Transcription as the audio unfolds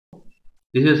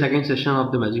This is the second session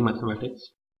of the Magic Mathematics.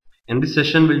 In this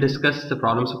session, we'll discuss the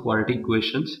problems of quadratic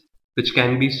equations which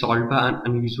can be solved by an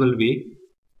unusual way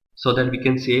so that we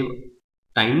can save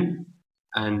time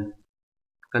and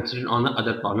consider on the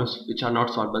other problems which are not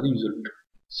solved by the usual way.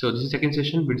 So this is the second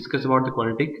session. We'll discuss about the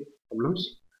quadratic problems.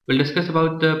 We'll discuss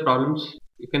about the problems.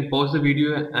 You can pause the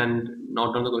video and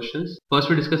note down the questions. First,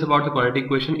 we'll discuss about the quadratic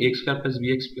equation ax square plus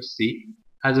bx plus c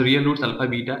has a real roots alpha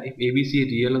beta. If a, b, c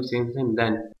is real of same sign,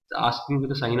 then it's asking for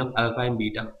the sign of alpha and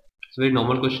beta. It's a very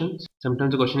normal question.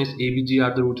 Sometimes the question is a, b, g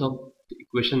are the roots of the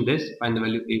equation this, find the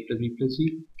value of a plus b plus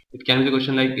c. It can be the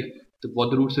question like if both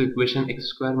the roots of equation x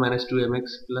square minus 2mx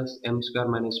plus m square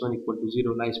minus 1 equal to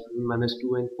 0 lies between minus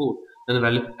 2 and 4, then the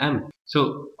value of m.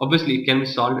 So obviously it can be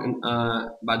solved in,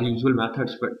 by the usual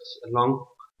methods, but it's long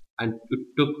and it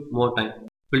took more time.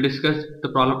 We'll discuss the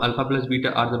problem alpha plus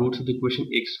beta are the roots of the equation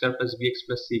x square plus bx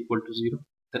plus c equal to 0.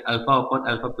 Then alpha upon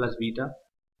alpha plus beta,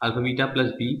 alpha beta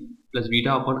plus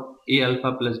beta upon a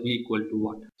alpha plus b equal to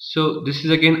 1. So this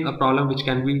is again a problem which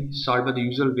can be solved by the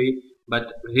usual way,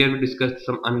 but here we discuss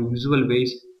some unusual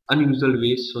ways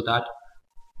so that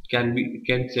it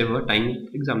can save a time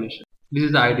examination. This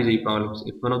is the IDJ problems.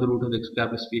 If one of the root of the x square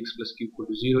plus bx plus q equal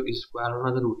to 0 is square of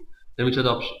another root, then which of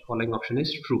the following option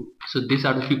is true? So these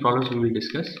are the few problems we will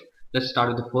discuss. Let's start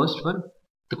with the first one.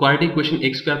 The quadratic equation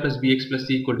x square plus bx plus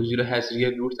c equal to 0 has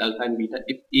real roots alpha and beta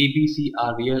if a, b, c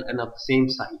are real and of the same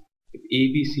sign. If a,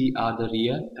 b, c are the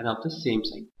real and of the same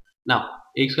sign. Now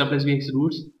x square plus bx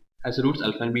has roots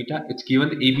alpha and beta. It's given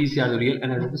the a, b, c are the real and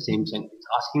have the same sign. It's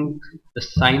asking the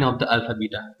sign of the alpha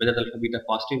beta, whether the alpha beta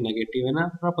positive, negative, and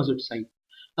an opposite sign.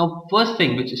 Now first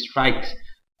thing which strikes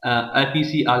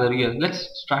ABC are the real.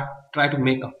 Let's try to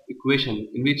make an equation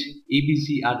in which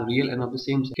ABC are the real and of the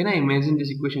same sign. Can I imagine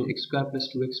this equation x square plus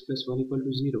 2x plus 1 equal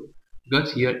to 0?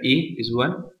 Because here A is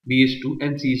 1, B is 2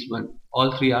 and C is 1.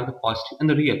 All three are the positive and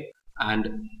the real. And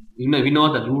we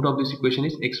know the root of this equation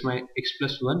is x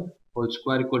plus 1 whole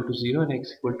square equal to 0 and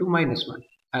x equal to minus 1.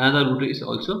 Another root is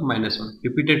also minus 1.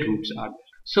 Repeated roots are there.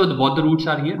 So both the roots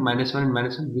are here, minus 1 and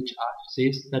minus 1, which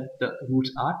says that the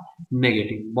roots are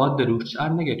negative. Both the roots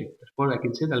are negative. Therefore, I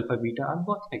can say the alpha beta are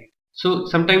both negative. So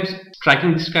sometimes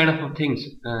striking this kind of things,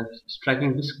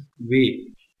 striking this way,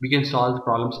 we can solve the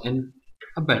problems in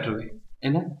a better way,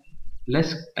 in a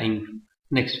less time.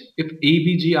 Next, if a,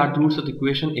 b, g are the roots of the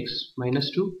equation x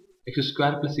minus 2, x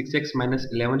square plus 6x minus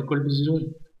 11 equal to 0,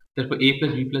 therefore a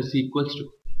plus b plus c equals to.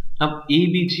 Now a,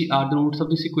 b, g are the roots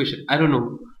of this equation. I don't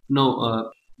know. No,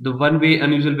 the one way,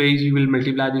 unusual way is you will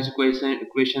multiply this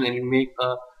equation and you make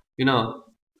a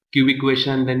cube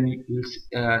equation. Then you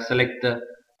select the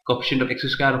coefficient of x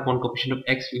square upon coefficient of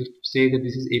x. You say that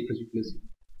this is a plus b plus c.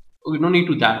 We don't need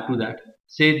to do that.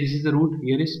 Say this is the root.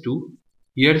 Here is 2.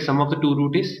 Here the sum of the two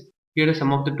root is. Here the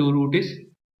sum of the two root is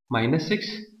minus 6.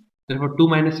 Therefore 2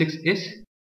 minus 6 is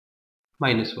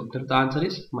minus 4. Therefore the answer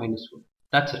is minus 4.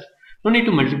 That's it. No need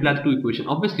to multiply the two equations.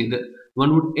 Obviously the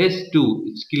one root is 2.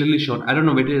 It's clearly shown. I don't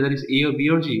know whether that is a or b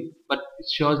or g, but it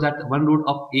shows that one root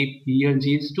of a, b and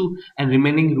g is 2 and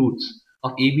remaining roots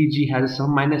of a, b, g has a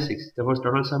sum minus 6. Therefore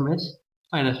total sum is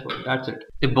minus 4. That's it.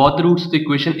 If both the roots of the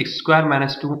equation x square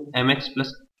minus 2 mx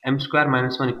plus m square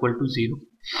minus 1 equal to 0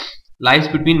 lies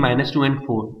between minus 2 and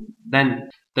 4, then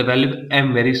the value of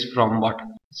m varies from what?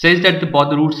 It says that both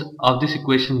the roots of this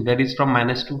equation varies from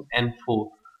minus 2 and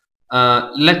 4.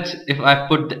 If I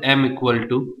put the m equal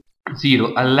to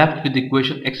 0, I left with the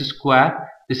equation x square.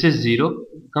 This is 0.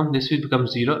 This will become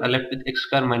 0. I left with x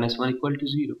square minus 1 equal to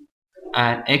 0,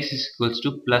 and x is equals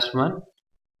to plus 1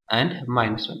 and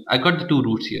minus 1. I got the two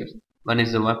roots here. One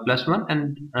is the 1 plus 1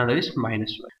 and another is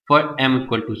minus 1 for m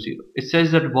equal to 0. It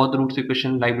says that both the roots of the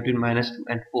equation lie between minus 2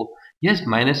 and 4. Yes,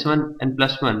 minus 1 and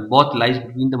plus 1 both lies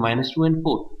between the minus 2 and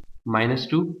 4. Minus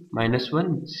 2, minus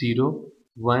 1, 0,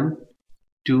 1,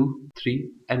 2,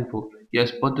 3 and 4.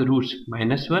 Yes, both the roots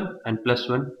minus 1 and plus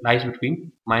 1 lies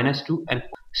between minus 2 and 4.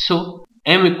 So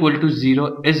m equal to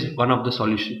 0 is one of the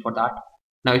solution for that.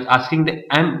 Now it's asking the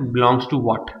m belongs to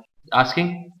what? It's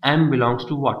asking m belongs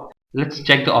to what? Let's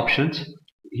check the options.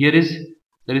 There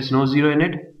is no 0 in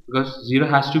it because 0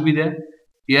 has to be there.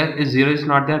 Here is 0 is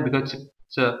not there because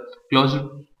it's a closed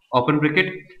open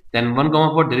bracket. Then 1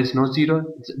 comma 4 there is no 0.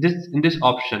 In this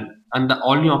option, and the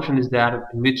only option is there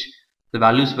in which the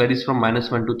values varies from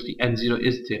minus 1 to 3 and 0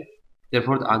 is there.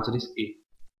 Therefore the answer is A.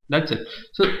 That's it.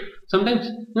 So sometimes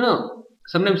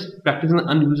practicing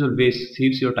unusual ways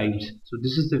saves your times. So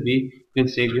this is the way you can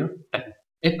save your time.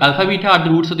 If alpha beta are the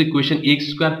roots of the equation ax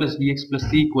square plus bx plus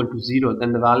c equal to 0,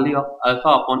 then the value of alpha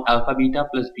upon alpha beta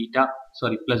plus beta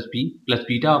plus b plus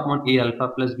beta upon a alpha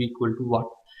plus b equal to what?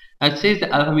 It says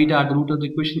the alpha beta are the root of the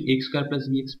equation ax square plus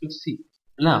bx plus c.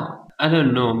 Now I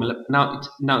don't know.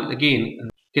 Now again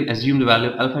can assume the value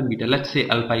of alpha and beta. Let's say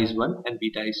alpha is 1 and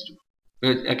beta is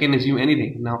 2. I can assume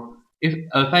anything. Now if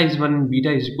alpha is 1 and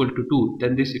beta is equal to 2,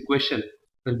 then this equation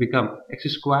will become x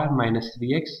square minus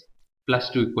 3x plus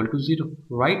 2 equal to 0,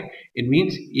 right? It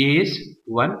means a is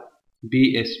 1,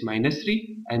 b is minus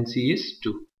 3 and c is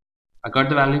 2. I got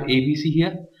the value of a, b, c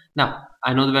here. Now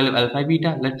I know the value of alpha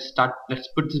beta. Let's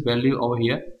put this value over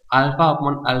here. Alpha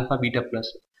upon alpha beta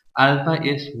plus alpha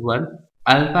is 1,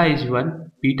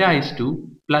 beta is 2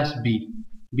 plus b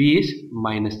is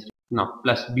minus 3. Now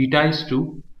plus beta is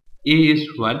 2, a is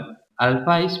 1,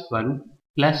 alpha is 1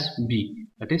 plus b,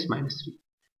 that is minus 3.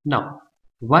 Now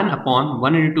 1 upon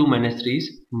 1 into 2 minus 3 is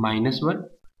minus 1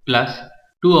 plus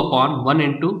 2 upon 1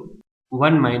 into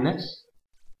 1 minus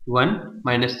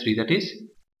 3, that is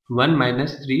 1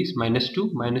 minus 3 is minus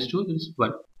 2 is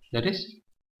 1, that is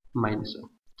minus 1.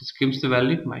 This gives the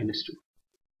value minus 2.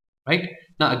 Right,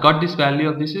 now I got this value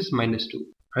of this is minus 2,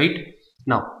 right?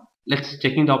 Now let's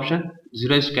checking the option.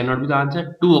 0 is cannot be the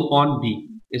answer. 2 upon b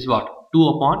is what? 2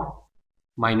 upon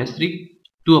minus 3.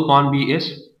 2 upon b is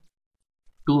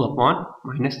 2 upon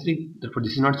minus 3. Therefore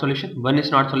this is not solution. 1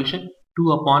 is not solution.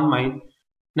 2 upon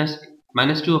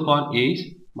minus 2 upon a is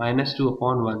minus 2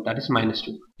 upon 1, that is minus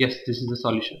 2. Yes, this is the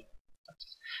solution.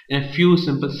 In a few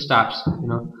simple steps,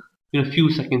 in a few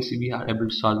seconds we are able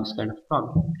to solve this kind of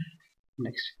problem.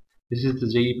 Next, this is the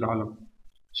JE problem.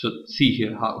 So see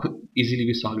here how easily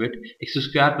we solve it. X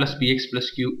square plus bx plus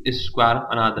q is square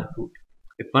of another root.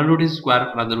 If one root is square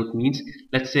of another root means,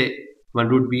 let's say one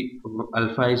root be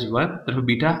alpha is 1, therefore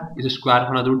beta is a square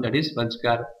of another root, that is 1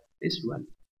 square is 1.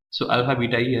 So alpha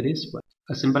beta here is 1.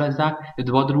 As simple as that. If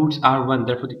both the roots are 1,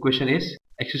 therefore the equation is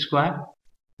x square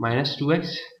minus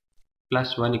 2x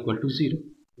plus 1 equal to 0,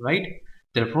 right?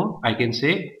 Therefore I can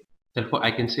say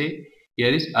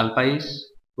here is alpha is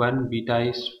 1, beta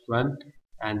is 1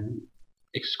 and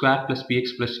x square plus bx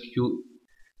plus q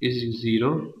is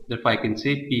 0. Therefore I can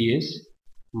say p is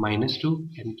minus 2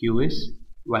 and q is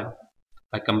 1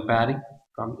 by comparing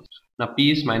from this. Now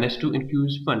p is minus 2 and q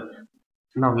is 1.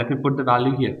 Now let me put the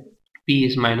value here. P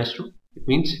is minus 2, it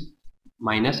means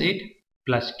minus 8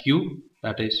 plus q,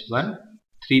 that is 1.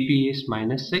 3p is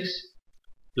minus 6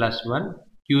 plus 1.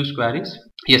 Q square is,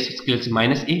 yes, it's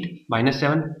minus 8 minus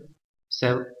 7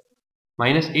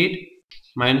 minus 8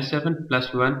 minus 7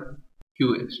 plus 1,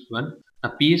 q is 1.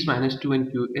 Now p is minus 2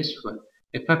 and q is 1.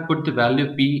 If I put the value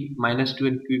of p minus 2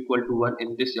 and q equal to 1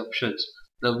 in these options,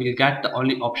 then we'll get the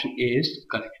only option A is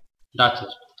correct. That's it.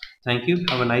 Thank you.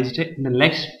 Have a nice day. In the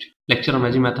next lecture on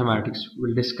magic mathematics,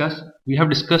 we have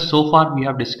discussed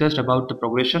about the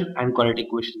progression and quadratic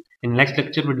equation. In next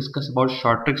lecture, we'll discuss about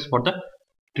short tricks for the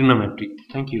trigonometry.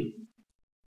 Thank you.